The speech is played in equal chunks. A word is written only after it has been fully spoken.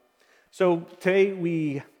So today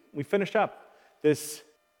we finish up this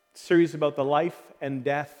series about the life and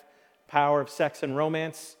death, power of sex and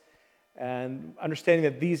romance, and understanding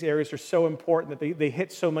that these areas are so important, that they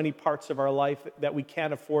hit so many parts of our life that we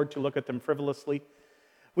can't afford to look at them frivolously.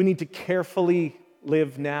 We need to carefully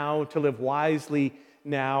live now, to live wisely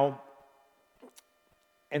now.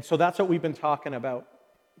 And so that's what we've been talking about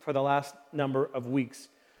for the last number of weeks,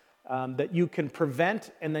 that you can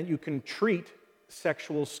prevent and that you can treat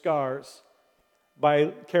sexual scars by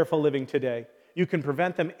careful living today. You can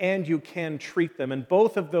prevent them and you can treat them. And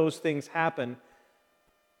both of those things happen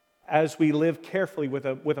as we live carefully with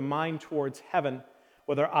a mind towards heaven,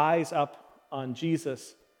 with our eyes up on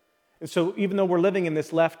Jesus. And so even though we're living in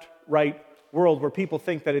this left-right world where people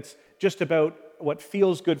think that it's just about what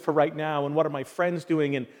feels good for right now and what are my friends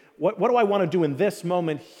doing and what do I want to do in this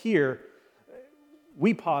moment here,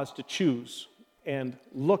 we pause to choose and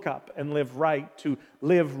look up and live right, to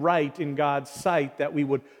live right in God's sight, that we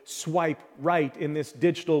would swipe right in this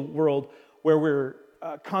digital world where we're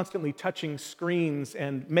constantly touching screens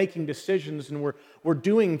and making decisions, and we're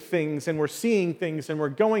doing things and we're seeing things and we're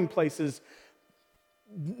going places,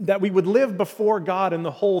 that we would live before God in the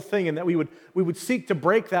whole thing, and that we would seek to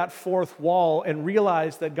break that fourth wall and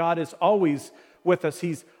realize that God is always with us.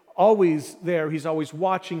 He's always there. He's always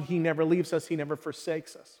watching. He never leaves us. He never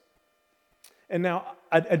forsakes us. And now,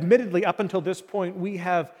 admittedly, up until this point, we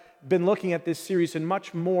have been looking at this series in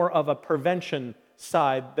much more of a prevention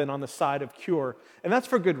side than on the side of cure. And that's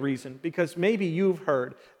for good reason, because maybe you've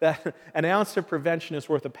heard that an ounce of prevention is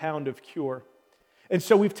worth a pound of cure. And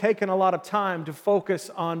so we've taken a lot of time to focus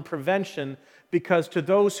on prevention, because to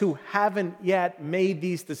those who haven't yet made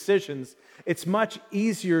these decisions, it's much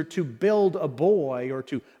easier to build a boy or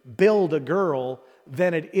to build a girl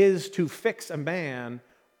than it is to fix a man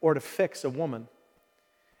or to fix a woman.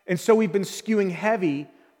 And so we've been skewing heavy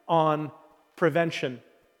on prevention.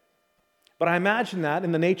 But I imagine that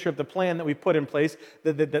in the nature of the plan that we've put in place,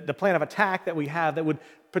 the plan of attack that we have, that would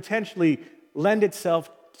potentially lend itself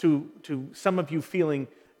to some of you feeling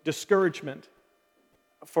discouragement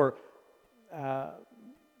for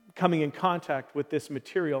coming in contact with this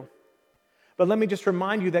material. But let me just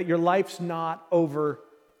remind you that your life's not over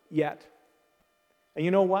yet. And you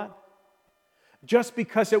know what? Just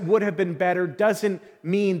because it would have been better doesn't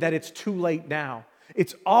mean that it's too late now.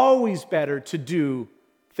 It's always better to do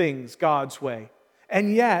things God's way.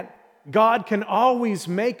 And yet, God can always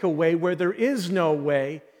make a way where there is no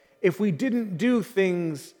way if we didn't do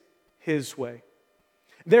things His way.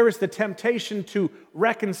 There is the temptation to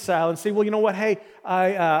reconcile and say, well, you know what, hey,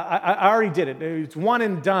 I already did it. It's one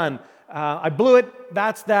and done. I blew it.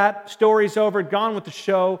 That's that. Story's over. Gone with the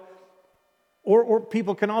show. Or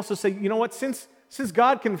people can also say, you know what, since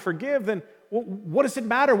God can forgive, then what does it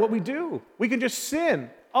matter what we do? We can just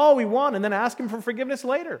sin all we want and then ask Him for forgiveness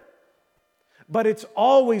later. But it's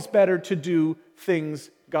always better to do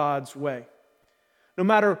things God's way. No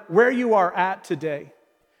matter where you are at today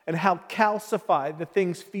and how calcified the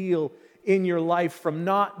things feel in your life from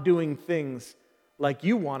not doing things like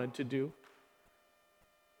you wanted to do,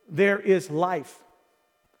 there is life,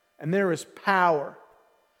 and there is power,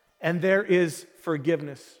 and there is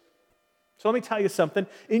forgiveness. So let me tell you something.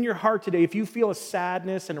 In your heart today, if you feel a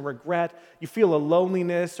sadness and a regret, you feel a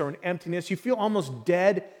loneliness or an emptiness, you feel almost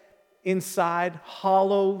dead inside,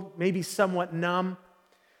 hollow, maybe somewhat numb,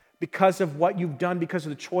 because of what you've done, because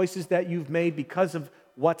of the choices that you've made, because of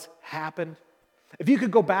what's happened. If you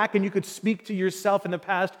could go back and you could speak to yourself in the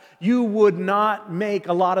past, you would not make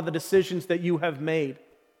a lot of the decisions that you have made.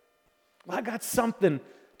 Well, I got something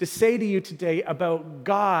to say to you today about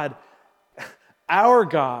God, our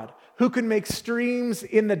God, who can make streams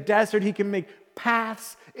in the desert. He can make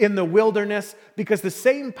paths in the wilderness, because the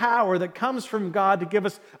same power that comes from God to give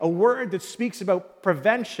us a word that speaks about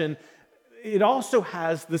prevention, it also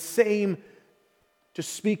has the same to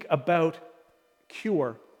speak about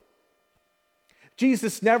cure.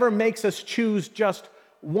 Jesus never makes us choose just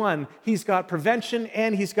one. He's got prevention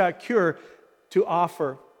and He's got cure to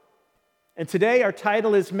offer. And today our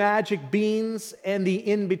title is Magic Beans and the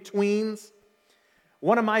In-Betweens.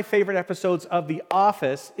 One of my favorite episodes of The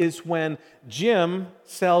Office is when Jim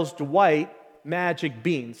sells Dwight magic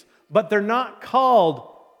beans. But they're not called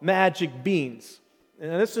magic beans.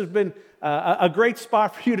 And this has been a great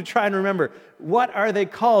spot for you to try and remember. What are they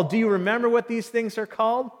called? Do you remember what these things are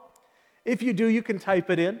called? If you do, you can type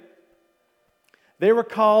it in. They were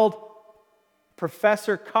called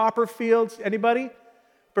Professor Copperfield's, anybody?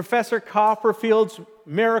 Professor Copperfield's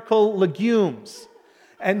Miracle Legumes.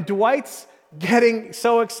 And Dwight's getting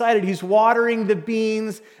so excited. He's watering the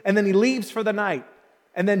beans, and then he leaves for the night.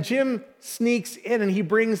 And then Jim sneaks in and he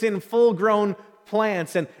brings in full-grown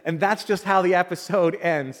plants, and that's just how the episode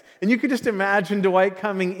ends. And you could just imagine Dwight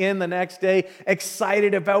coming in the next day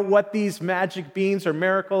excited about what these magic beans or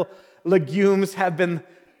miracle legumes have been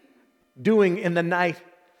doing in the night.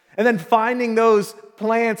 And then finding those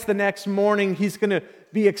plants the next morning, he's going to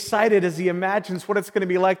be excited as he imagines what it's going to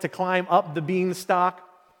be like to climb up the beanstalk.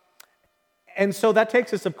 And so that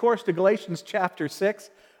takes us, of course, to Galatians chapter 6,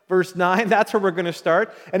 verse 9. That's where we're going to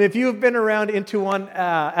start. And if you've been around Into One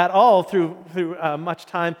at all through much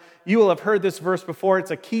time, you will have heard this verse before.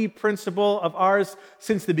 It's a key principle of ours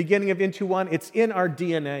since the beginning of Into One. It's in our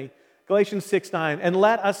DNA. Galatians 6:9. And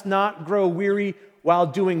let us not grow weary while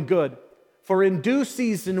doing good, for in due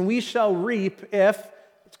season we shall reap if,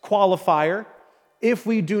 qualifier, if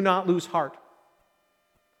we do not lose heart.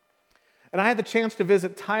 And I had the chance to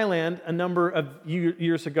visit Thailand a number of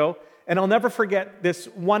years ago, and I'll never forget this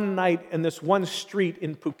one night in this one street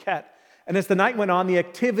in Phuket. And as the night went on, the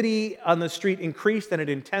activity on the street increased and it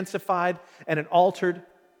intensified and it altered.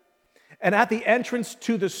 And at the entrance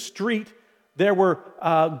to the street, there were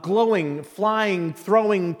glowing, flying,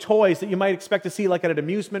 throwing toys that you might expect to see like at an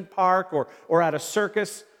amusement park or at a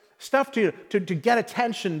circus. Stuff to get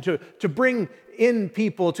attention, to bring in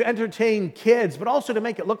people, to entertain kids, but also to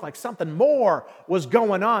make it look like something more was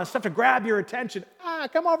going on. Stuff to grab your attention.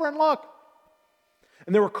 Come over and look.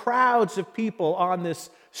 And there were crowds of people on this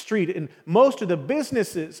street, and most of the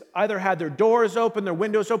businesses either had their doors open, their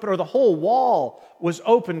windows open, or the whole wall was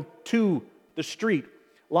open to the street.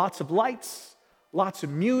 Lots of lights, lots of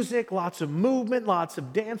music, lots of movement, lots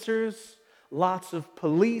of dancers, lots of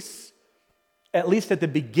police, at least at the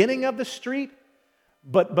beginning of the street,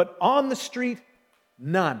 but on the street,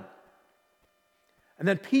 none. And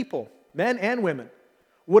then people, men and women,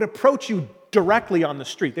 would approach you directly on the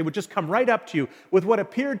street. They would just come right up to you with what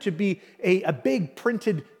appeared to be a big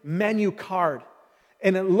printed menu card.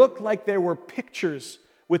 And it looked like there were pictures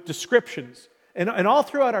with descriptions. And all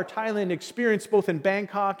throughout our Thailand experience, both in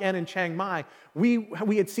Bangkok and in Chiang Mai,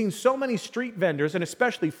 we had seen so many street vendors, and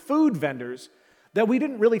especially food vendors, that we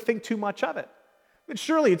didn't really think too much of it. But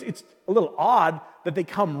surely it's a little odd that they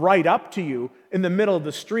come right up to you in the middle of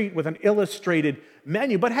the street with an illustrated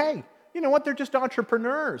menu. But hey, you know what? They're just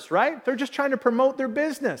entrepreneurs, right? They're just trying to promote their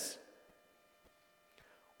business.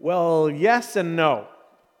 Well, yes and no.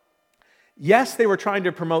 Yes, they were trying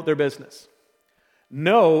to promote their business.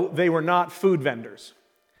 No, they were not food vendors.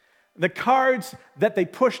 The cards that they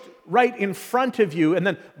pushed right in front of you and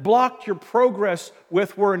then blocked your progress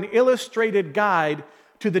with were an illustrated guide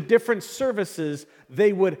to the different services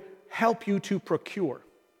they would help you to procure.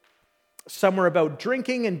 Some were about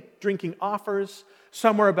drinking and drinking offers.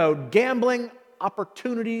 Some were about gambling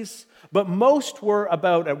opportunities. But most were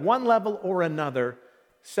about, at one level or another,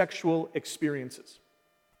 sexual experiences.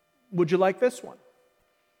 Would you like this one?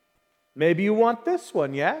 Maybe you want this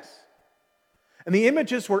one, yes? And the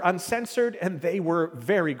images were uncensored and they were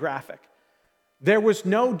very graphic. There was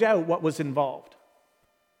no doubt what was involved.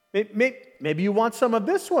 Maybe you want some of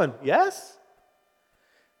this one, yes?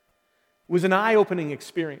 It was an eye-opening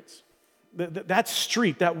experience. That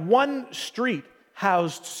street, that one street,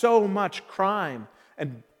 housed so much crime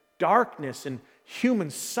and darkness and human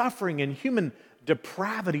suffering and human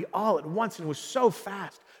depravity all at once, and it was so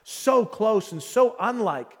fast, so close, and so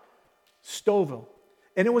unlike Stouffville.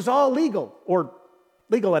 And it was all legal, or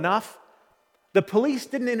legal enough. The police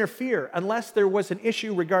didn't interfere unless there was an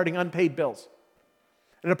issue regarding unpaid bills.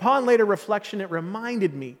 And upon later reflection, it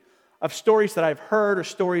reminded me of stories that I've heard or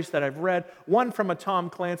stories that I've read. One from a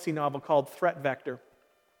Tom Clancy novel called Threat Vector.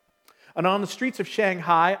 And on the streets of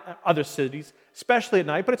Shanghai, other cities, especially at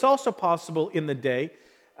night, but it's also possible in the day,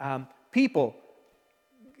 people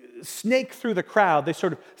snake through the crowd. They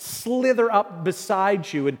sort of slither up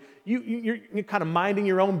beside you, and you're kind of minding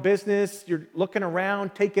your own business. You're looking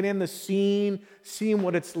around, taking in the scene, seeing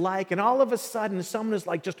what it's like, and all of a sudden, someone is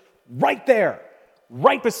like just right there,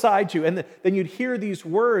 right beside you, and then you'd hear these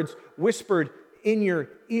words whispered in your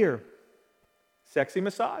ear. Sexy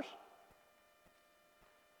massage?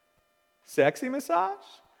 Sexy massage?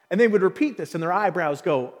 And they would repeat this, and their eyebrows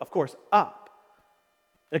go, of course, up.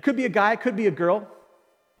 It could be a guy, it could be a girl.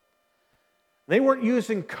 They weren't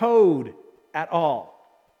using code at all.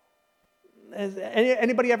 Has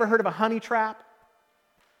anybody ever heard of a honey trap?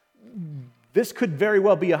 This could very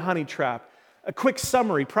well be a honey trap. A quick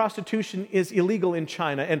summary: prostitution is illegal in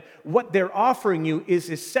China, and what they're offering you is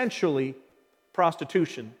essentially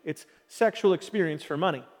prostitution. It's sexual experience for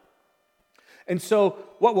money. And so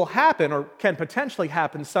what will happen, or can potentially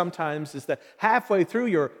happen sometimes, is that halfway through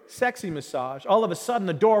your sexy massage, all of a sudden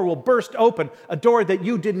the door will burst open, a door that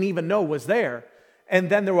you didn't even know was there, And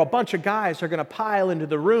then there were a bunch of guys who are going to pile into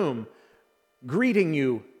the room greeting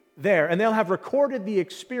you there. And they'll have recorded the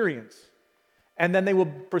experience. And then they will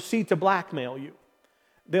proceed to blackmail you.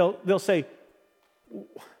 They'll say,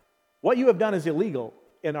 what you have done is illegal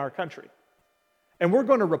in our country. And we're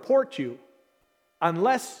going to report you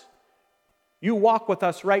unless you walk with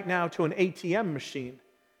us right now to an ATM machine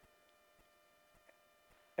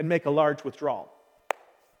and make a large withdrawal.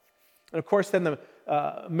 And of course, then the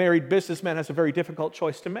married businessman has a very difficult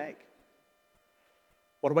choice to make.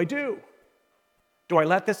 What do I do? Do I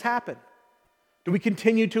let this happen? Do we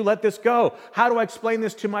continue to let this go? How do I explain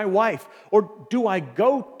this to my wife? Or do I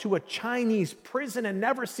go to a Chinese prison and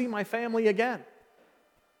never see my family again?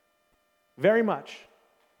 Very much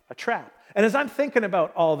a trap. And as I'm thinking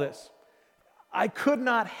about all this, I could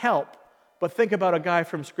not help but think about a guy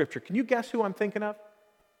from Scripture. Can you guess who I'm thinking of?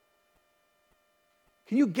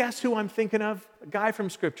 Can you guess who I'm thinking of? A guy from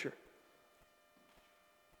Scripture.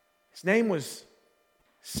 His name was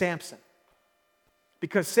Samson.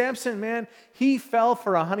 Because Samson, man, he fell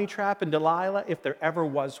for a honey trap in Delilah if there ever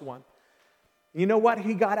was one. You know what?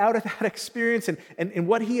 He got out of that experience and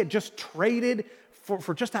what he had just traded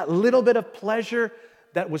for just that little bit of pleasure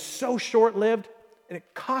that was so short-lived, and it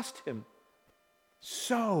cost him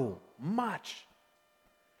so much.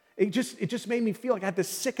 It just made me feel like I had this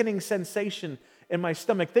sickening sensation in my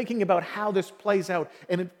stomach thinking about how this plays out,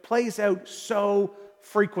 and it plays out so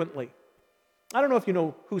frequently. I don't know if you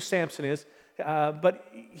know who Samson is, but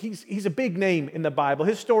he's a big name in the Bible.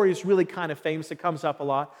 His story is really kind of famous. It comes up a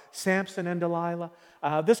lot. Samson and Delilah.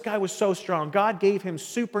 This guy was so strong. God gave him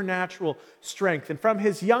supernatural strength. And from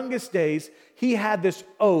his youngest days, he had this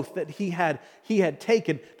oath that he had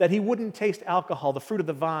taken that he wouldn't taste alcohol, the fruit of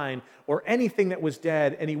the vine, or anything that was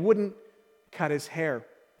dead, and he wouldn't cut his hair.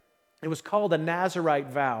 It was called a Nazirite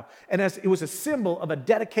vow. And as it was a symbol of a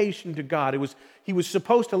dedication to God. He was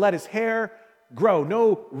supposed to let his hair grow.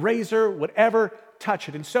 No razor would ever touch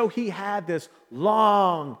it. And so he had this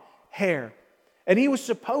long hair. And he was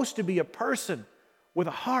supposed to be a person with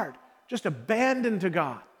a heart just abandoned to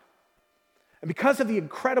God. And because of the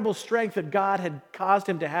incredible strength that God had caused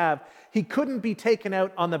him to have, he couldn't be taken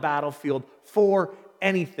out on the battlefield for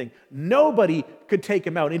anything. Nobody could take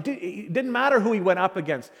him out. It didn't matter who he went up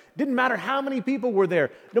against. It didn't matter how many people were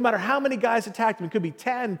there. No matter how many guys attacked him. It could be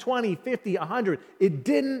 10, 20, 50, 100. It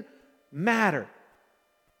didn't matter.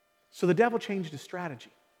 So the devil changed his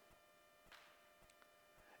strategy.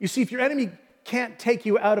 You see, if your enemy can't take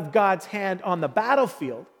you out of God's hand on the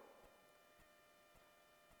battlefield,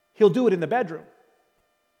 he'll do it in the bedroom.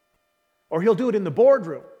 Or he'll do it in the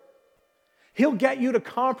boardroom. He'll get you to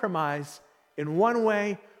compromise in one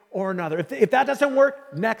way or another. If that doesn't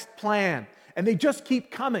work, next plan. And they just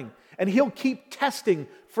keep coming. And he'll keep testing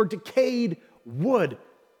for decayed wood,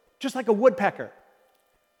 just like a woodpecker.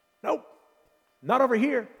 Nope, not over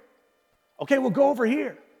here. Okay, we'll go over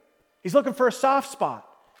here. He's looking for a soft spot.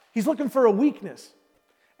 He's looking for a weakness.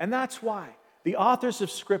 And that's why the authors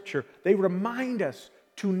of Scripture, they remind us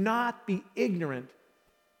to not be ignorant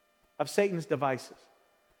of Satan's devices.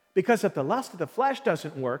 Because if the lust of the flesh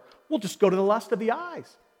doesn't work, we'll just go to the lust of the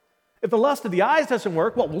eyes. If the lust of the eyes doesn't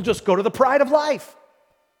work, well, we'll just go to the pride of life.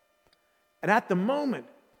 And at the moment,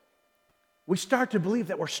 we start to believe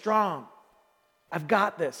that we're strong. I've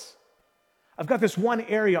got this. I've got this one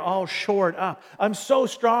area all shored up. I'm so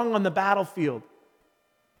strong on the battlefield.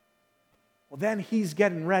 Well, then he's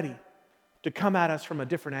getting ready to come at us from a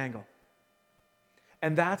different angle.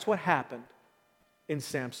 And that's what happened in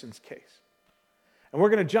Samson's case. And we're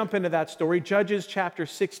going to jump into that story. Judges chapter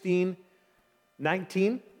 16,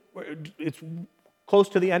 19. It's close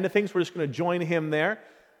to the end of things. We're just going to join him there.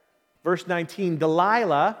 Verse 19,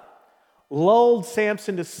 Delilah lulled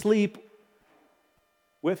Samson to sleep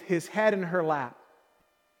with his head in her lap.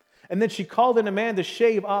 And then she called in a man to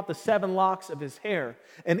shave off the 7 locks of his hair.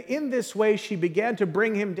 And in this way she began to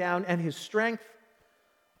bring him down, and his strength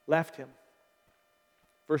left him.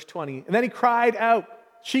 Verse 20, and then she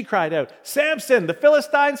cried out, Samson, the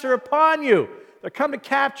Philistines are upon you. They're come to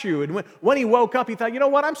capture you. And when he woke up, he thought, you know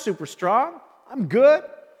what? I'm super strong. I'm good.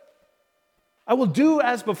 I will do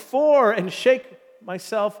as before and shake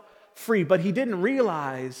myself free. But he didn't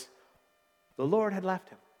realize the Lord had left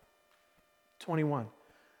him. 21.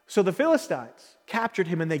 So the Philistines captured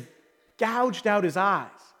him, and they gouged out his eyes.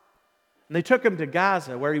 And they took him to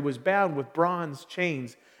Gaza, where he was bound with bronze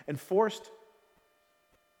chains and forced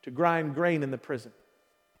to grind grain in the prison.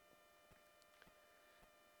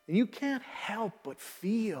 And you can't help but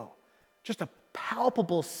feel just a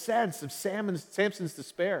palpable sense of Samson's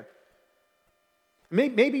despair.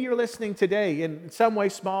 Maybe you're listening today in some way,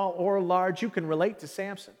 small or large, you can relate to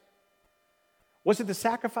Samson. Was it the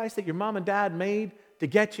sacrifice that your mom and dad made to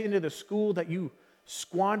get you into the school that you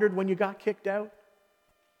squandered when you got kicked out?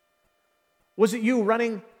 Was it you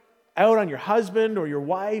running out on your husband or your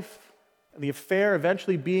wife and the affair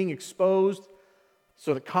eventually being exposed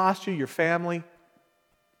so it cost you your family,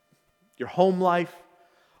 your home life,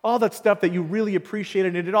 all that stuff that you really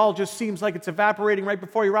appreciated, and it all just seems like it's evaporating right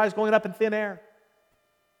before your eyes, going up in thin air?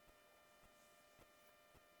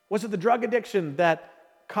 Was it the drug addiction that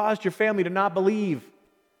caused your family to not believe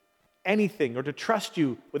anything or to trust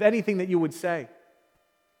you with anything that you would say?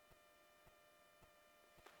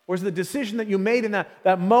 Or was it the decision that you made in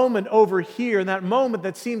that moment over here, in that moment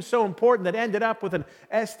that seemed so important that ended up with an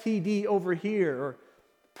STD over here, or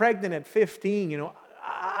pregnant at 15?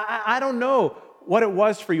 I don't know what it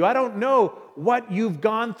was for you. I don't know what you've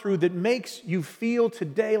gone through that makes you feel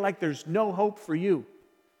today like there's no hope for you.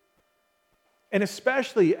 And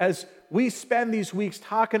especially as we spend these weeks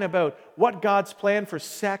talking about what God's plan for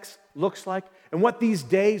sex looks like and what these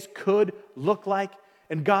days could look like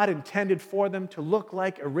and God intended for them to look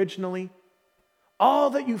like originally, all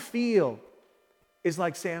that you feel is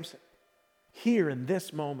like Samson here in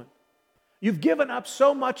this moment. You've given up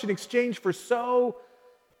so much in exchange for so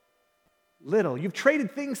little. You've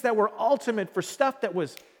traded things that were ultimate for stuff that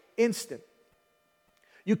was instant.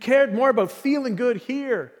 You cared more about feeling good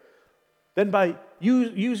here than by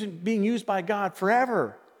being used by God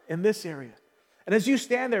forever in this area. And as you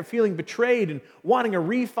stand there feeling betrayed and wanting a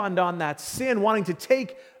refund on that sin, wanting to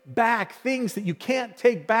take back things that you can't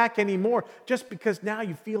take back anymore just because now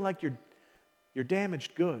you feel like you're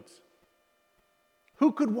damaged goods.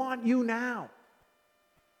 Who could want you now?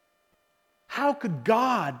 How could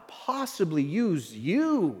God possibly use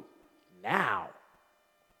you now?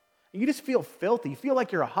 You just feel filthy. You feel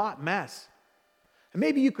like you're a hot mess. And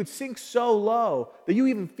maybe you could sink so low that you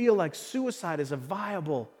even feel like suicide is a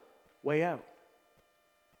viable way out.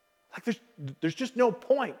 Like there's just no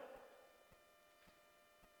point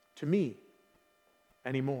to me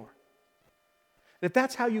anymore. And if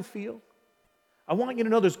that's how you feel, I want you to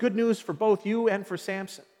know there's good news for both you and for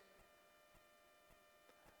Samson.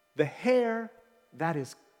 The hair that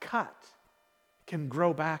is cut can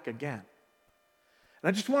grow back again. And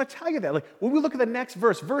I just want to tell you that. Like when we look at the next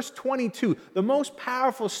verse 22, the most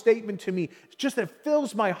powerful statement to me is just that it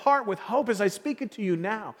fills my heart with hope as I speak it to you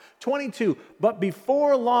now. 22, but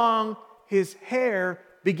before long, his hair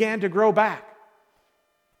began to grow back.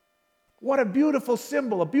 What a beautiful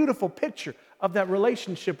symbol, a beautiful picture of that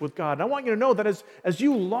relationship with God. And I want you to know that as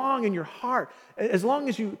you long in your heart, as long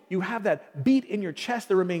as you have that beat in your chest,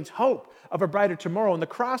 there remains hope of a brighter tomorrow. And the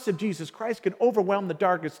cross of Jesus Christ can overwhelm the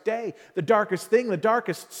darkest day, the darkest thing, the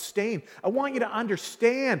darkest stain. I want you to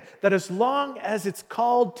understand that as long as it's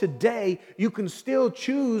called today, you can still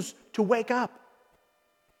choose to wake up.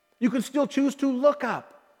 You can still choose to look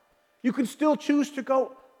up. You can still choose to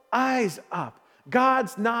go eyes up.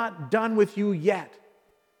 God's not done with you yet.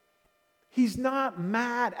 He's not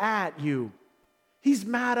mad at you. He's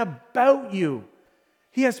mad about you.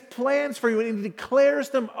 He has plans for you and he declares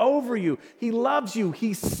them over you. He loves you.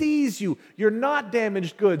 He sees you. You're not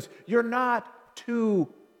damaged goods. You're not too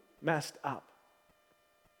messed up.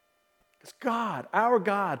 Because God, our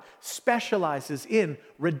God, specializes in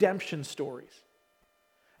redemption stories.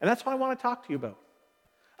 And that's what I want to talk to you about.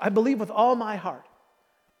 I believe with all my heart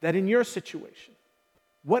that in your situation,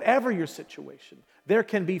 whatever your situation, there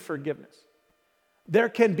can be forgiveness. There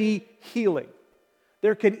can be healing.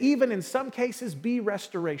 There can even, in some cases, be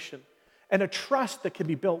restoration and a trust that can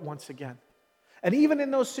be built once again. And even in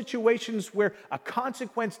those situations where a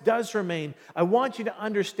consequence does remain, I want you to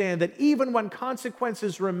understand that even when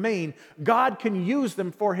consequences remain, God can use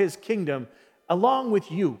them for His kingdom along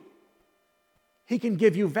with you. He can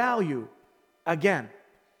give you value again.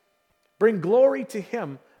 Bring glory to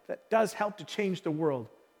Him that does help to change the world.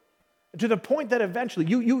 To the point that eventually,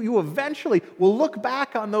 you eventually will look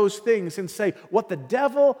back on those things and say, what the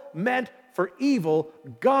devil meant for evil,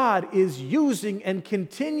 God is using and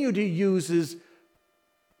continue to uses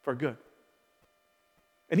for good.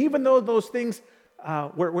 And even though those things,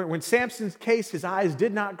 when Samson's case, his eyes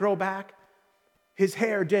did not grow back, his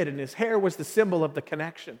hair did, and his hair was the symbol of the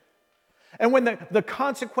connection. And when the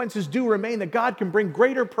consequences do remain, that God can bring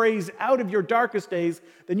greater praise out of your darkest days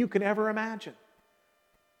than you can ever imagine.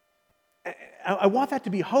 I want that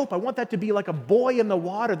to be hope. I want that to be like a buoy in the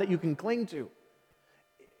water that you can cling to.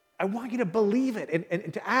 I want you to believe it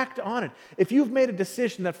and to act on it. If you've made a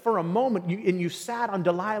decision that for a moment you sat on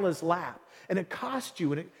Delilah's lap and it cost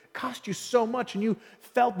you so much and you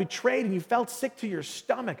felt betrayed and you felt sick to your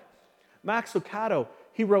stomach, Max Lucado,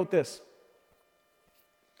 he wrote this: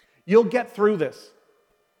 "You'll get through this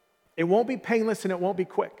It won't be painless and it won't be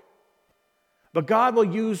quick. But God will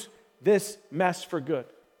use this mess for good.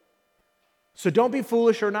 So don't be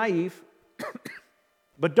foolish or naive,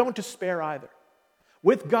 but don't despair either.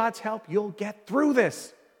 With God's help, you'll get through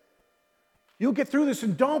this. You'll get through this,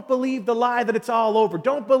 and don't believe the lie that it's all over.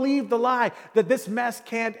 Don't believe the lie that this mess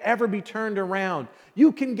can't ever be turned around.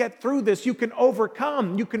 You can get through this. You can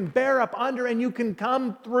overcome. You can bear up under, and you can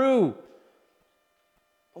come through.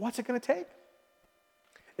 But what's it going to take?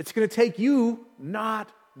 It's going to take you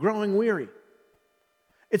not growing weary.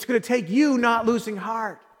 It's going to take you not losing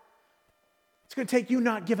heart. It's going to take you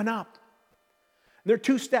not giving up. There are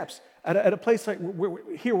two steps. At a place like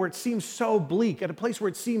here where it seems so bleak, at a place where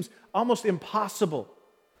it seems almost impossible.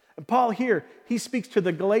 And Paul here, he speaks to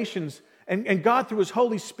the Galatians, and God through his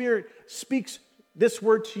Holy Spirit speaks this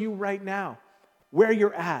word to you right now, where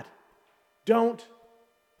you're at. Don't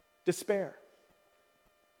despair.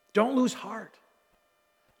 Don't lose heart.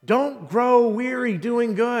 Don't grow weary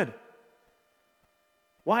doing good.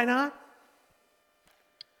 Why not?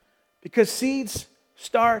 Because seeds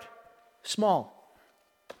start small.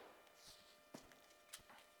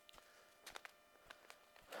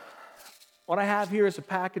 What I have here is a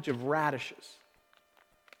package of radishes.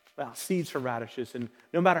 Well, seeds for radishes. And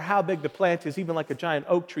no matter how big the plant is, even like a giant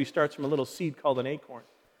oak tree starts from a little seed called an acorn.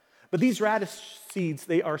 But these radish seeds,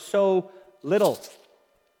 they are so little.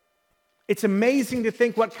 It's amazing to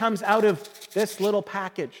think what comes out of this little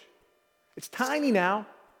package. It's tiny now,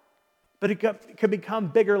 but it can become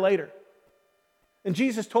bigger later. And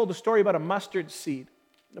Jesus told a story about a mustard seed.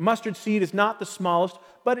 The mustard seed is not the smallest,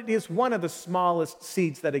 but it is one of the smallest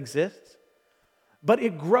seeds that exists. But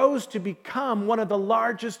it grows to become one of the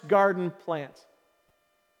largest garden plants.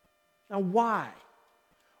 Now, why?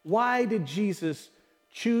 Why did Jesus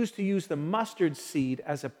choose to use the mustard seed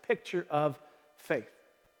as a picture of faith?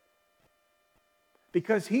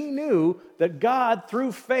 Because he knew that God,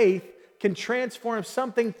 through faith, can transform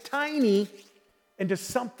something tiny into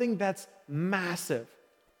something that's massive.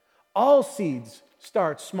 All seeds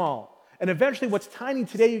start small. And eventually what's tiny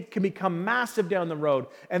today can become massive down the road.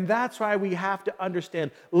 And that's why we have to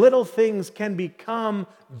understand little things can become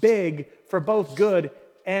big for both good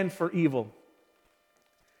and for evil.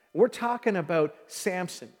 We're talking about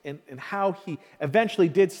Samson and how he eventually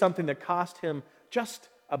did something that cost him just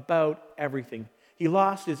about everything. He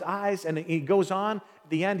lost his eyes, and he goes on. At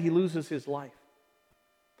the end, he loses his life.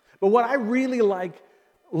 But what I really like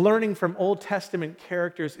learning from Old Testament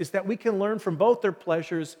characters is that we can learn from both their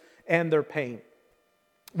pleasures and their pain.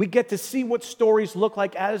 We get to see what stories look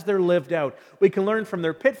like as they're lived out. We can learn from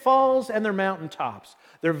their pitfalls and their mountaintops,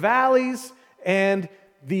 their valleys and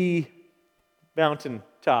the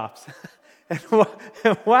mountaintops. And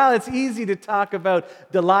while it's easy to talk about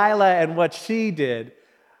Delilah and what she did,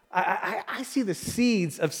 I see the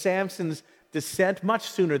seeds of Samson's descent much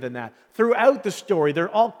sooner than that. Throughout the story, there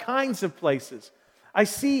are all kinds of places. I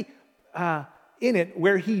see in it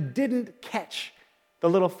where he didn't catch the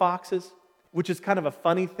little foxes, which is kind of a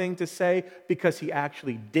funny thing to say because he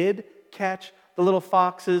actually did catch the little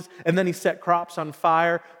foxes, and then he set crops on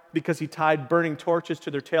fire because he tied burning torches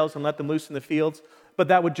to their tails and let them loose in the fields. But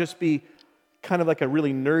that would just be kind of like a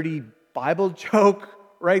really nerdy Bible joke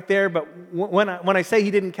right there. But when I say he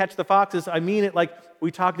didn't catch the foxes, I mean it like we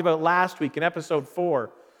talked about last week in episode 4.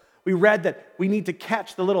 We read that we need to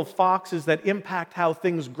catch the little foxes that impact how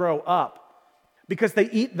things grow up because they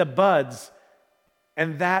eat the buds,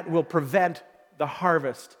 and that will prevent the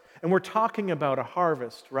harvest. And we're talking about a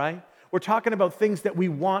harvest, right? We're talking about things that we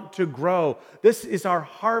want to grow. This is our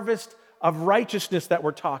harvest of righteousness that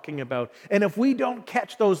we're talking about. And if we don't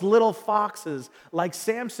catch those little foxes, like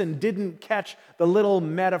Samson didn't catch the little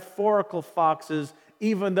metaphorical foxes,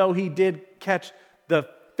 even though he did catch the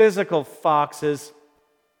physical foxes.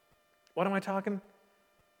 What am I talking?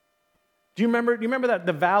 Do you remember that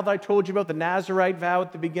the vow that I told you about, the Nazirite vow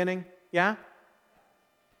at the beginning? Yeah?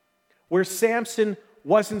 Where Samson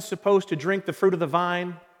wasn't supposed to drink the fruit of the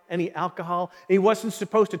vine, any alcohol. He wasn't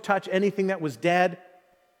supposed to touch anything that was dead.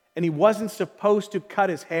 And he wasn't supposed to cut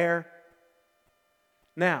his hair.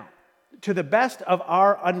 Now, to the best of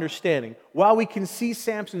our understanding, while we can see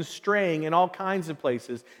Samson straying in all kinds of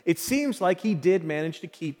places, it seems like he did manage to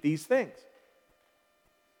keep these things.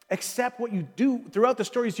 Except what you do throughout the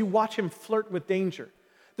stories, you watch him flirt with danger.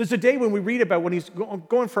 There's a day when we read about when he's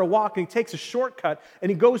going for a walk and he takes a shortcut and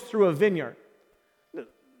he goes through a vineyard.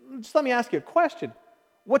 Just let me ask you a question.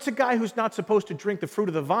 What's a guy who's not supposed to drink the fruit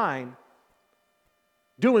of the vine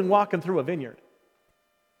doing walking through a vineyard?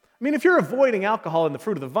 I mean, if you're avoiding alcohol and the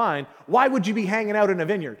fruit of the vine, why would you be hanging out in a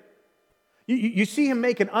vineyard? You see him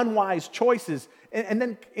making unwise choices and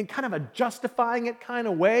then in kind of a justifying it kind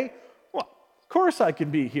of way, course I can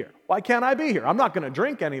be here. Why can't I be here? I'm not going to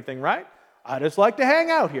drink anything, right? I just like to hang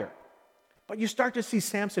out here. But you start to see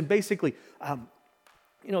Samson basically,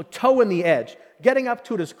 toeing the edge, getting up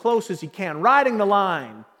to it as close as he can, riding the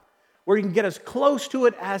line where he can get as close to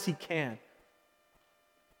it as he can.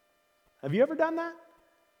 Have you ever done that?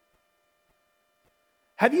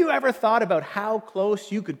 Have you ever thought about how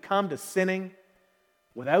close you could come to sinning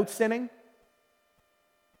without sinning?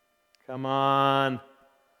 Come on.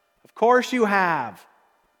 Of course you have.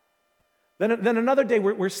 Then another day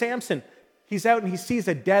where Samson, he's out and he sees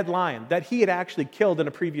a dead lion that he had actually killed in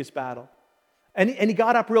a previous battle. And he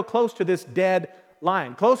got up real close to this dead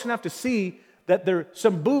lion, close enough to see that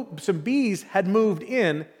some bees had moved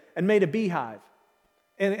in and made a beehive.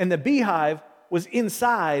 And the beehive was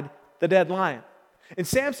inside the dead lion. And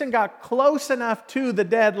Samson got close enough to the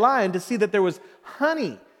dead lion to see that there was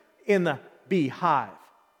honey in the beehive.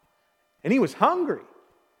 And he was hungry.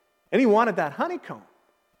 And he wanted that honeycomb.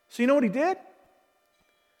 So you know what he did?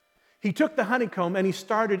 He took the honeycomb and he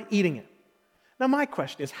started eating it. Now my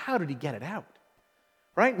question is, how did he get it out?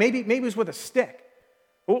 Right? Maybe it was with a stick.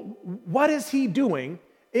 Well, what is he doing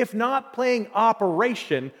if not playing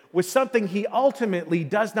operation with something he ultimately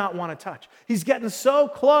does not want to touch? He's getting so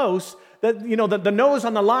close that, the nose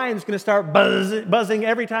on the lion is going to start buzzing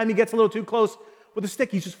every time he gets a little too close with a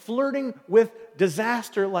stick. He's just flirting with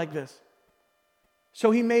disaster like this.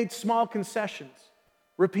 So he made small concessions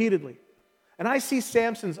repeatedly. And I see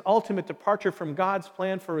Samson's ultimate departure from God's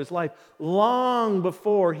plan for his life long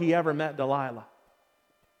before he ever met Delilah.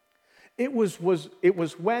 It was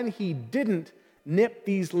when he didn't nip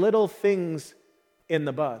these little things in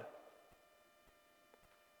the bud.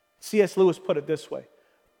 C.S. Lewis put it this way: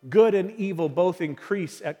 good and evil both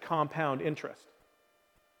increase at compound interest.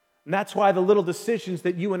 And that's why the little decisions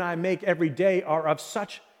that you and I make every day are of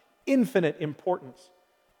such infinite importance.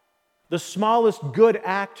 The smallest good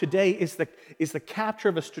act today is the capture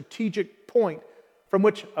of a strategic point from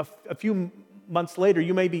which a few months later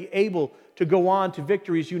you may be able to go on to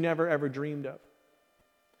victories you never ever dreamed of.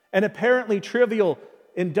 An apparently trivial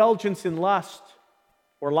indulgence in lust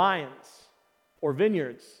or lions or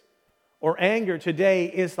vineyards or anger today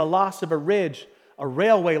is the loss of a ridge, a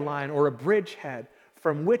railway line, or a bridgehead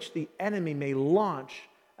from which the enemy may launch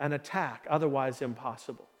an attack otherwise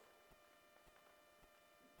impossible.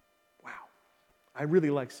 Wow. I really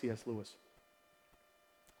like C.S. Lewis.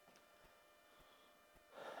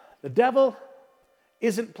 The devil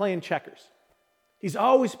isn't playing checkers. He's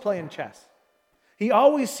always playing chess. He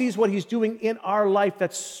always sees what he's doing in our life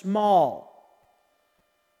that's small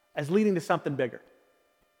as leading to something bigger.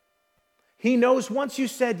 He knows once you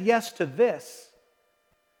said yes to this,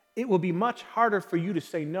 it will be much harder for you to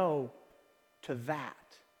say no to that.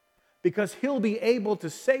 Because he'll be able to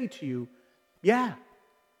say to you, yeah,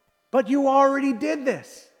 but you already did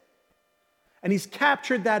this. And he's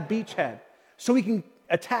captured that beachhead so he can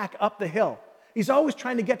attack up the hill. He's always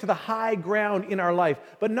trying to get to the high ground in our life,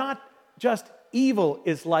 but not just evil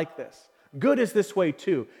is like this. Good is this way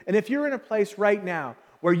too. And if you're in a place right now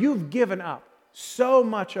where you've given up so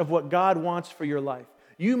much of what God wants for your life,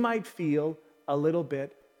 you might feel a little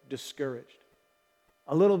bit discouraged,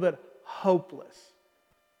 a little bit hopeless.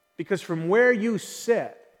 Because from where you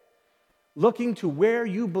sit, looking to where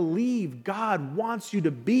you believe God wants you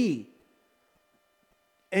to be,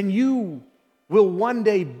 and you will one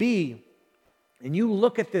day be, and you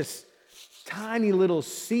look at this tiny little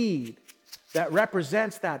seed that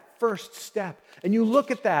represents that first step, and you look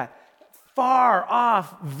at that far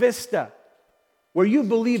off vista where you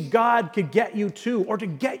believe God could get you to or to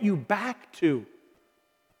get you back to.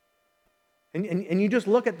 And you just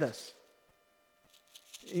look at this.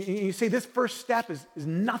 You say this first step is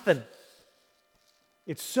nothing.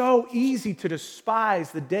 It's so easy to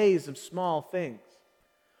despise the days of small things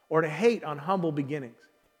or to hate on humble beginnings.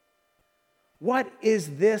 What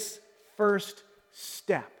is this first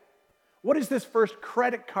step? What is this first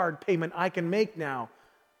credit card payment I can make now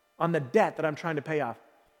on the debt that I'm trying to pay off?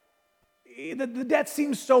 The debt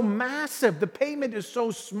seems so massive. The payment is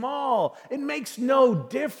so small. It makes no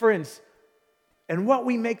difference. And what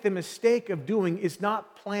we make the mistake of doing is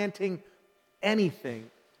not planting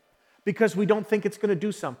anything because we don't think it's going to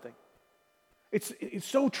do something. It's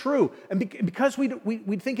so true. And because we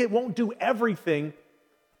think it won't do everything,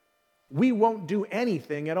 we won't do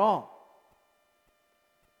anything at all.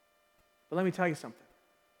 But let me tell you something.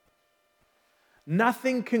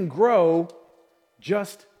 Nothing can grow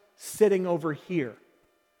just sitting over here.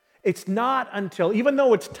 It's not until, even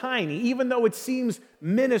though it's tiny, even though it seems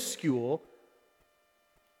minuscule,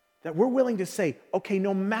 that we're willing to say, okay,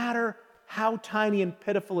 no matter how tiny and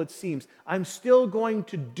pitiful it seems, I'm still going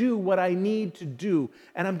to do what I need to do,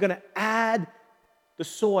 and I'm going to add the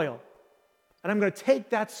soil, and I'm going to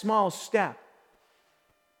take that small step.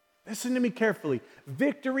 Listen to me carefully.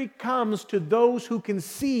 Victory comes to those who can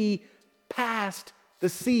see past the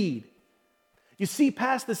seed. You see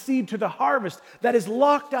past the seed to the harvest that is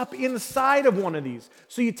locked up inside of one of these.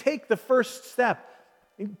 So you take the first step.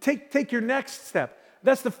 Take your next step.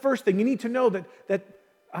 That's the first thing. You need to know that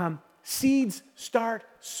seeds start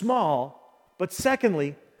small, but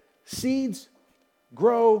secondly, seeds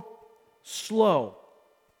grow slow.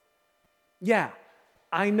 Yeah,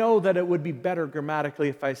 I know that it would be better grammatically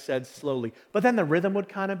if I said slowly, but then the rhythm would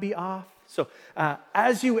kind of be off. So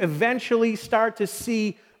as you eventually start to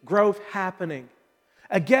see growth happening,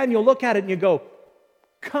 again, you'll look at it and you go,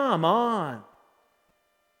 come on.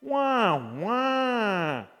 Wow,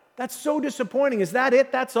 wow. That's so disappointing. Is that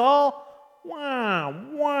it? That's all? Wow,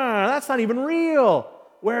 wow. That's not even real.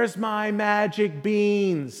 Where's my magic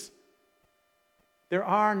beans? There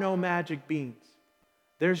are no magic beans.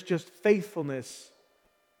 There's just faithfulness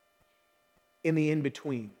in the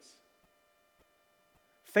in-betweens.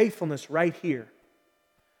 Faithfulness right here.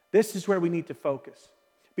 This is where we need to focus.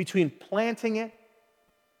 Between planting it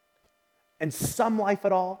and some life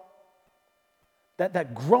at all,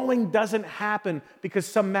 that growing doesn't happen because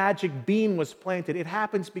some magic bean was planted. It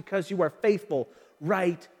happens because you are faithful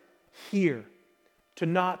right here to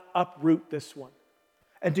not uproot this one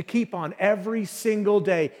and to keep on every single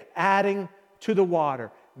day adding to the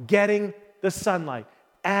water, getting the sunlight,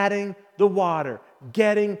 adding the water,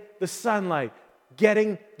 getting the sunlight,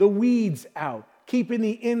 getting the weeds out, keeping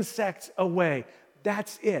the insects away.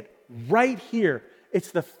 That's it. Right here.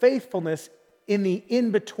 It's the faithfulness in the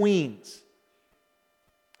in-betweens.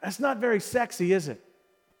 That's not very sexy, is it?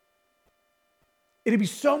 It'd be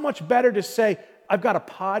so much better to say, I've got a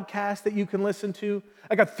podcast that you can listen to.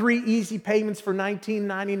 I got 3 easy payments for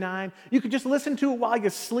 $19.99. You could just listen to it while you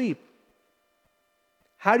sleep.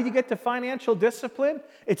 How do you get to financial discipline?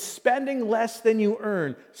 It's spending less than you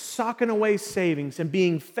earn, socking away savings, and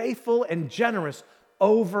being faithful and generous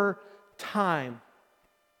over time.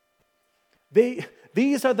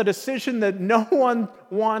 These are the decisions that no one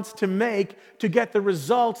wants to make to get the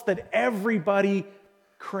results that everybody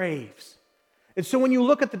craves. And so when you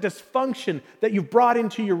look at the dysfunction that you've brought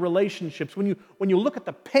into your relationships, when you look at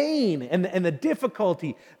the pain and the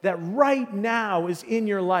difficulty that right now is in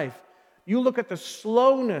your life, you look at the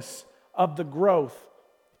slowness of the growth,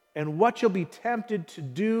 and what you'll be tempted to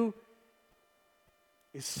do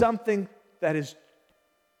is something that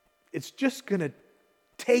it's just going to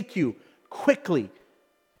take you quickly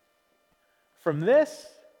from this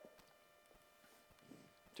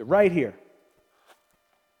to right here.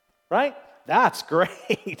 Right? That's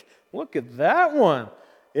great. Look at that one.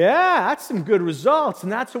 Yeah, that's some good results,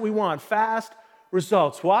 and that's what we want, fast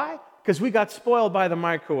results. Why? Because we got spoiled by the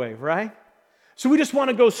microwave, right? So we just want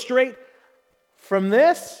to go straight from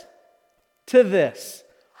this to this.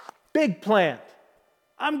 Big plant.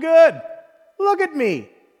 I'm good. Look at me.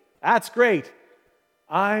 That's great.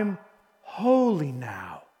 I'm holy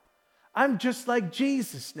now. I'm just like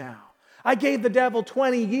Jesus now. I gave the devil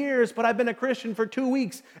 20 years, but I've been a Christian for 2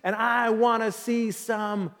 weeks, and I want to see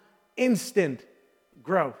some instant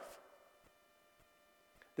growth.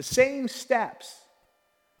 The same steps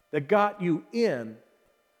that got you in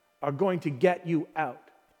are going to get you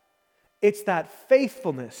out. It's that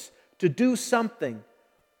faithfulness to do something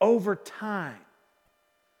over time.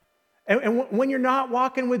 And when you're not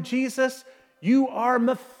walking with Jesus, you are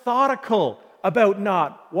methodical about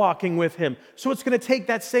not walking with Him. So it's going to take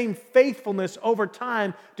that same faithfulness over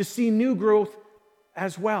time to see new growth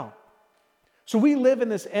as well. So we live in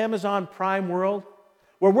this Amazon Prime world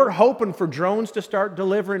where we're hoping for drones to start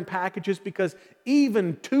delivering packages because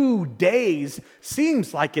even 2 days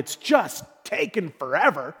seems like it's just taken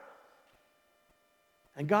forever.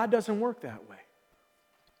 And God doesn't work that way.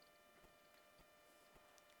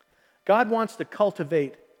 God wants to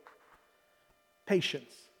cultivate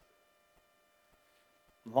patience,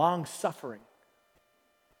 long-suffering,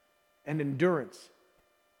 and endurance.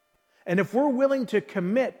 And if we're willing to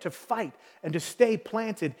commit, to fight, and to stay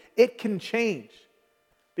planted, it can change.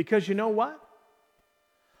 Because you know what?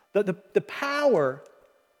 The power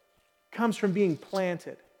comes from being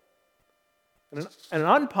planted. And an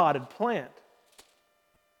unpotted plant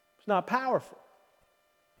is not powerful.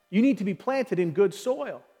 You need to be planted in good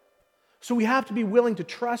soil. So we have to be willing to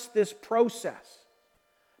trust this process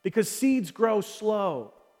because seeds grow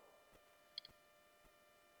slow.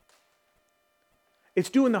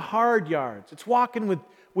 It's doing the hard yards. It's walking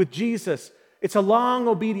with Jesus It's a long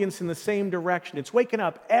obedience in the same direction. It's waking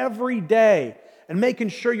up every day and making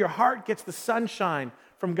sure your heart gets the sunshine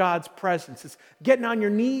from God's presence. It's getting on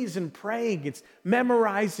your knees and praying. It's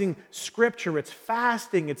memorizing Scripture. It's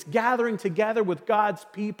fasting. It's gathering together with God's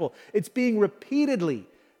people. It's being repeatedly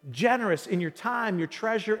generous in your time, your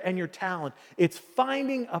treasure, and your talent. It's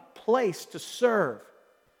finding a place to serve.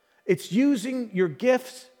 It's using your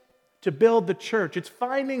gifts to build the church. It's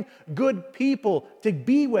finding good people to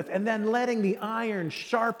be with and then letting the iron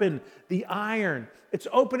sharpen the iron. It's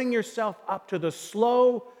opening yourself up to the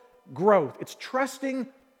slow growth. It's trusting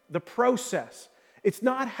the process. It's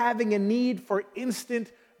not having a need for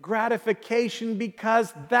instant gratification,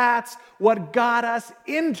 because that's what got us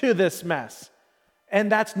into this mess.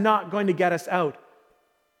 And that's not going to get us out.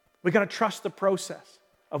 We've got to trust the process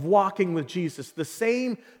of walking with Jesus. The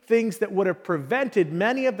same things that would have prevented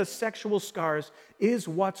many of the sexual scars is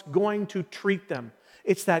what's going to treat them.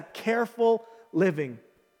 It's that careful living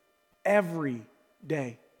every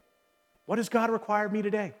day. What does God require of me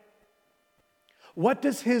today? What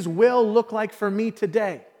does His will look like for me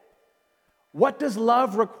today? What does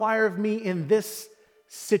love require of me in this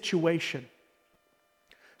situation?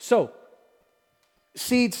 So,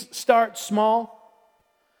 seeds start small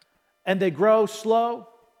and they grow slow,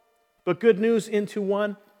 but good news into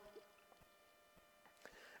one.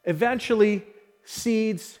 Eventually,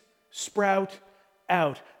 seeds sprout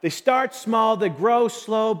out. They start small, they grow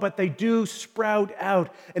slow, but they do sprout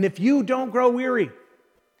out. And if you don't grow weary,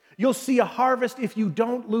 you'll see a harvest if you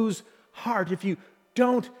don't lose heart, if you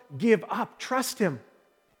don't give up. Trust Him,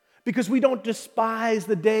 because we don't despise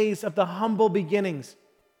the days of the humble beginnings.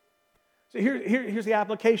 So here's the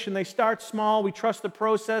application. They start small. We trust the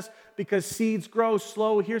process because seeds grow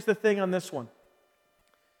slow. Here's the thing on this one.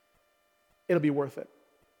 It'll be worth it.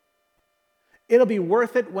 It'll be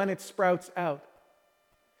worth it when it sprouts out.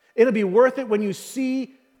 It'll be worth it when you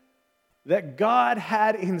see that God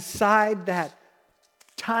had inside that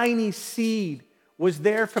tiny seed was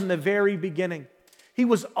there from the very beginning. He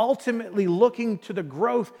was ultimately looking to the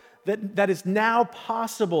growth that is now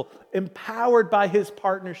possible, empowered by His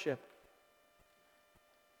partnership.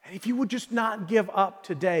 And if you would just not give up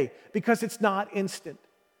today, because it's not instant.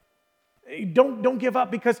 Don't give up,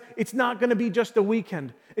 because it's not going to be just a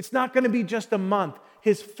weekend. It's not going to be just a month.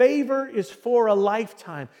 His favor is for a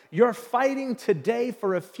lifetime. You're fighting today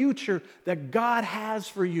for a future that God has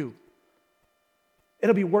for you.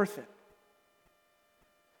 It'll be worth it.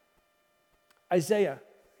 Isaiah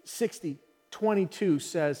 60:22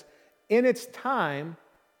 says, "In its time,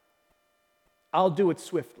 I'll do it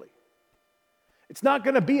swiftly." It's not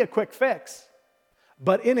going to be a quick fix,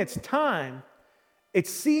 but in its time, it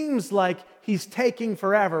seems like He's taking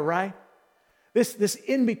forever, right? This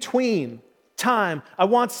in-between time, I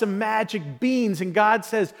want some magic beans, and God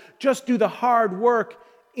says, just do the hard work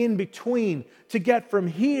in between to get from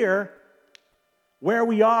here, where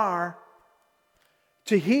we are,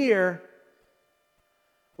 to here,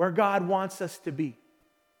 where God wants us to be.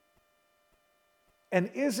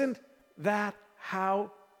 And isn't that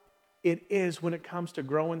how it is when it comes to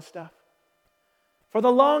growing stuff? For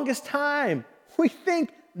the longest time, we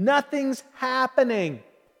think nothing's happening.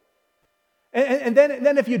 And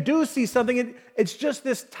then if you do see something, it's just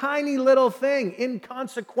this tiny little thing,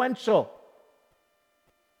 inconsequential.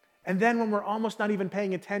 And then when we're almost not even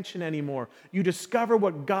paying attention anymore, you discover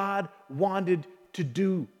what God wanted to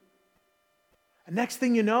do. And next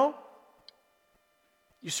thing you know,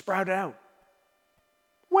 you sprout out.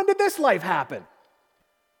 When did this life happen?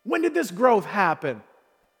 When did this growth happen?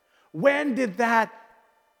 When did that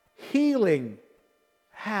healing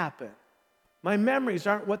happen? My memories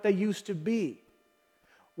aren't what they used to be.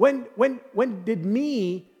 When did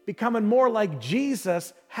me becoming more like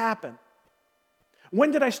Jesus happen?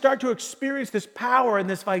 When did I start to experience this power and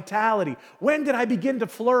this vitality? When did I begin to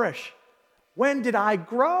flourish? When did I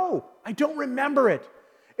grow? I don't remember it.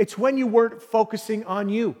 It's when you weren't focusing on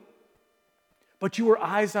you, but you were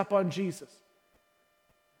eyes up on Jesus.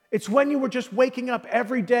 It's when you were just waking up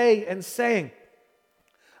every day and saying,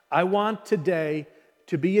 I want today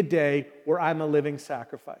to be a day where I'm a living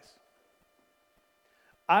sacrifice.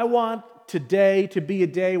 I want today to be a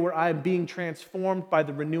day where I'm being transformed by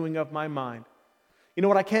the renewing of my mind. You know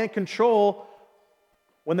what? I can't control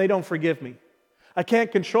when they don't forgive me. I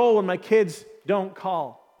can't control when my kids don't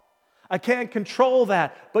call. I can't control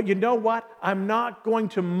that. But you know what? I'm not going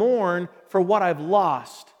to mourn for what I've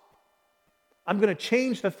lost. I'm going to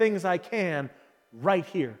change the things I can right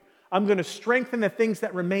here. I'm going to strengthen the things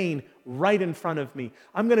that remain right in front of me.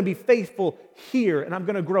 I'm going to be faithful here, and I'm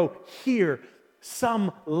going to grow here.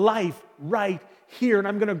 Some life right here, and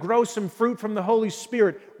I'm going to grow some fruit from the Holy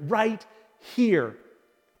Spirit right here.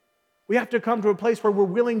 We have to come to a place where we're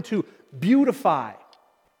willing to beautify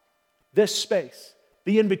this space,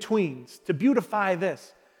 the in-betweens, to beautify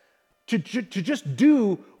this, to just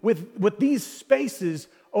do with these spaces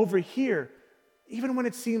over here, even when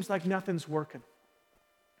it seems like nothing's working.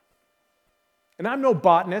 And I'm no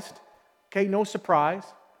botanist, okay, no surprise,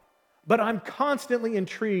 but I'm constantly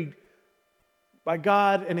intrigued by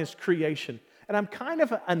God and His creation. And I'm kind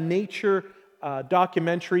of a nature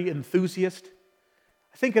documentary enthusiast.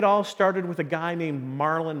 I think it all started with a guy named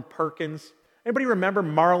Marlin Perkins. Anybody remember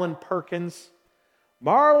Marlin Perkins?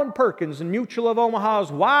 Marlin Perkins in Mutual of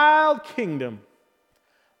Omaha's Wild Kingdom.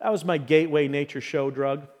 That was my gateway nature show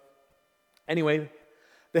drug. Anyway,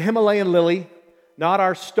 the Himalayan lily, not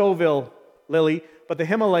our Stouffville lily, but the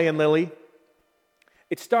Himalayan lily,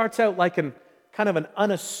 it starts out like kind of an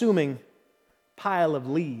unassuming pile of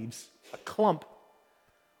leaves, a clump,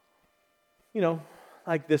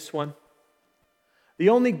 like this one. The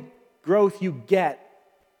only growth you get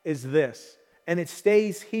is this, and it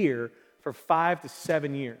stays here for 5 to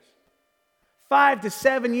 7 years. 5 to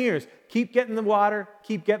 7 years. Keep getting the water,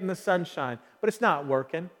 keep getting the sunshine, but it's not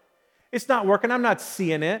working. It's not working. I'm not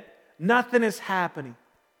seeing it. Nothing is happening.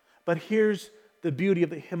 But here's the beauty of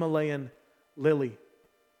the Himalayan lily,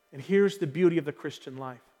 and here's the beauty of the Christian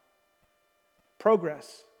life.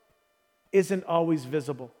 Progress isn't always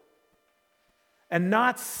visible. And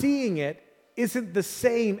not seeing it isn't the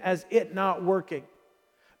same as it not working.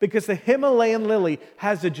 Because the Himalayan lily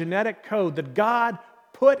has a genetic code that God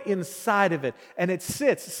put inside of it. And it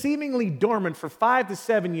sits seemingly dormant for 5 to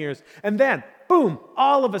 7 years. And then, boom,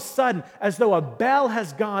 all of a sudden, as though a bell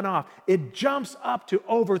has gone off, it jumps up to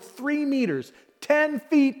over 3 meters, 10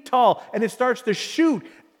 feet tall. And it starts to shoot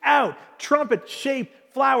out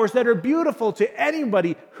trumpet-shaped flowers that are beautiful to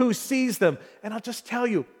anybody who sees them. And I'll just tell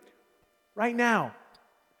you, right now,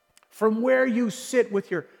 from where you sit with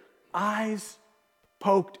your eyes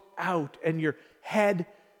poked out and your head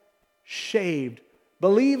shaved,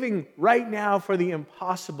 believing right now for the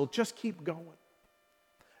impossible, just keep going.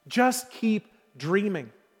 Just keep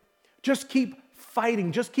dreaming. Just keep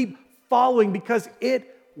fighting. Just keep following, because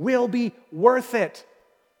it will be worth it.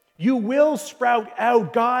 You will sprout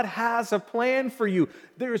out. God has a plan for you.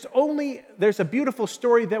 There's a beautiful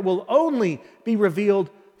story that will only be revealed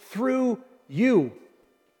through you.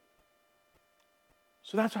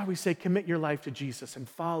 So that's why we say commit your life to Jesus and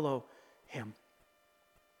follow Him.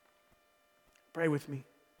 Pray with me.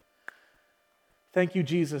 Thank you,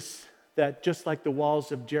 Jesus, that just like the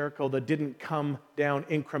walls of Jericho that didn't come down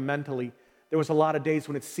incrementally, there was a lot of days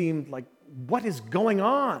when it seemed like, what is going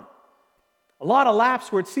on? A lot of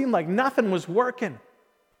laps where it seemed like nothing was working.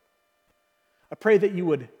 I pray that you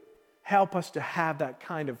would help us to have that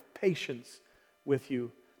kind of patience with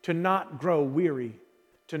you, to not grow weary,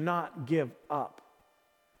 to not give up,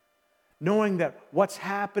 knowing that what's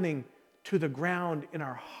happening to the ground in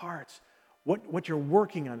our hearts, what you're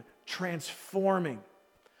working on, transforming.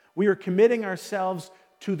 We are committing ourselves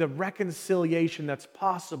to the reconciliation that's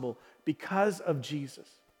possible because of Jesus.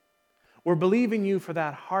 We're believing you for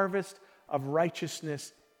that harvest of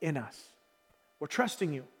righteousness in us. We're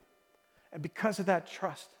trusting you. And because of that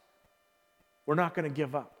trust, we're not going to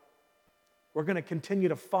give up. We're going to continue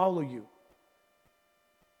to follow you,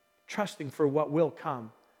 trusting for what will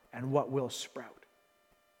come and what will sprout.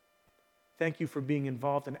 Thank you for being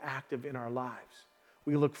involved and active in our lives.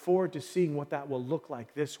 We look forward to seeing what that will look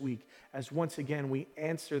like this week as once again we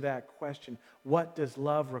answer that question, what does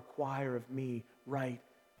love require of me right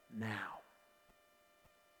now?